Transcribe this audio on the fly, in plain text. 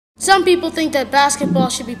Some people think that basketball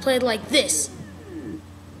should be played like this.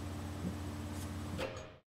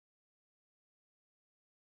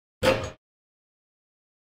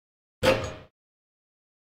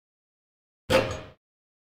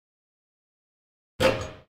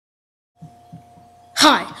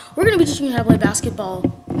 Hi, we're going to be teaching you how to play basketball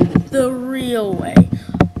the real way.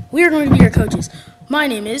 We are going to be your coaches. My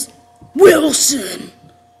name is Wilson.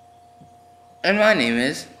 And my name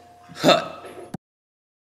is Hut.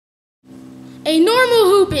 A normal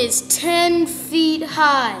hoop is 10 feet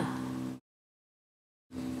high.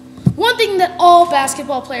 One thing that all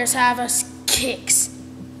basketball players have is kicks.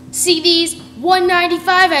 See these? $1.95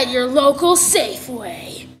 at your local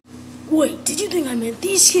Safeway. Wait, did you think I meant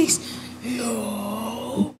these kicks?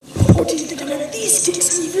 No. Or did you think I meant these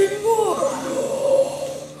kicks even more?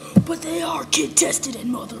 No. But they are kid tested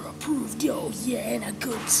and mother approved, yo, yeah, and a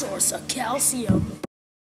good source of calcium.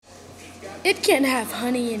 It can have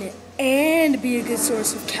honey in it and be a good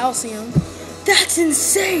source of calcium. That's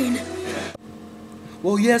insane.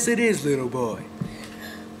 Well, yes, it is, little boy.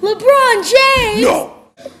 LeBron James! No!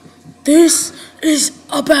 This is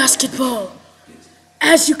a basketball.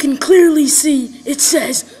 As you can clearly see, it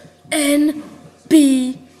says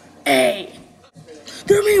NBA. There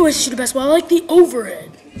are many ways to shoot a basketball. I like the overhead.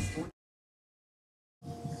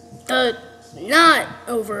 The not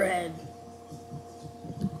overhead.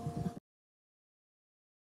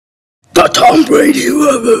 The Tom Brady,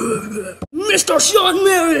 Mr. Sean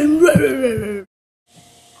Marion.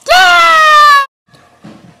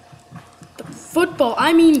 The football,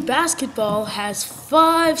 basketball, has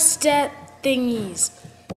 5 stat thingies.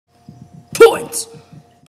 Points.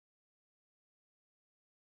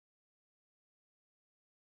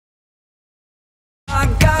 I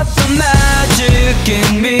got the magic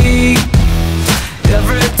in me.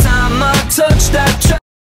 Every time I touch that track.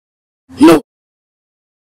 No.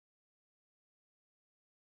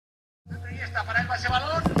 Iniesta para el pase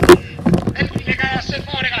balón. El le cae a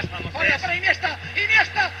Fábregas. Vamos. Fábregas para Iniesta.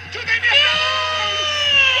 Iniesta. Chuta Iniesta.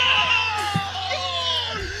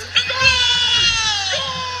 ¡Gol! ¡Gol!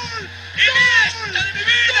 ¡Gol! ¡Iniesta de mi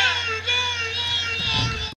vida!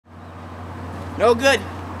 ¡Gol! No good.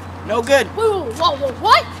 No good. Whoa,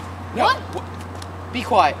 what? No. What? Be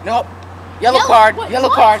quiet. No. Yellow card. What? Yellow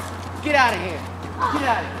What? card. Get out of here. Get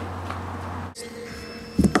out of here.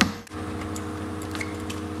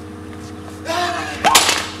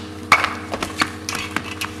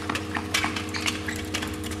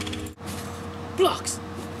 Blocks.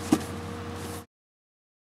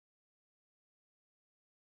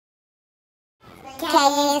 K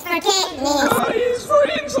is for kidneys. I is for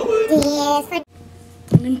insulin. D is for...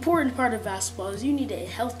 An important part of basketball is you need a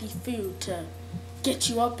healthy food to get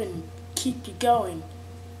you up and keep you going.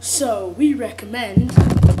 So we recommend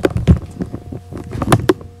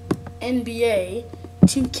NBA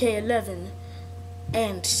 2K11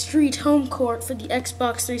 and Street Home Court for the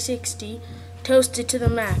Xbox 360, toasted to the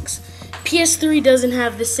max. PS3 doesn't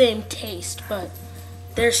have the same taste, but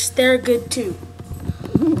they're good too.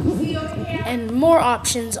 And more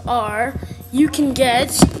options are, you can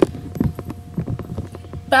get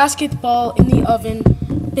basketball in the oven,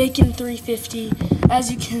 bacon 350.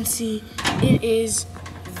 As you can see, it is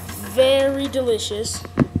very delicious.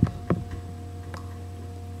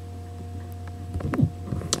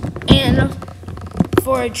 And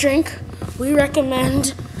for a drink, we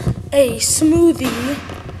recommend a smoothie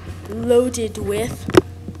loaded with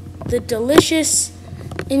the delicious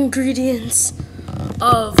ingredients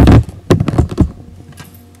of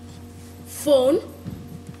phone,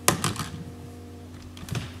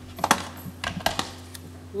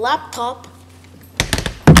 laptop,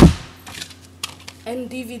 and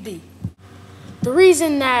DVD. The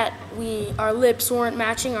reason that our lips weren't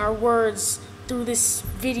matching our words through this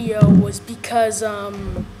video was because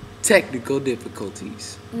Technical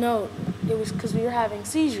difficulties. no, it was because we were having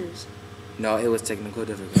seizures. No, it was technical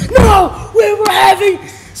difficulties. No, we were having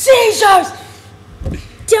seizures.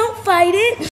 Don't fight it.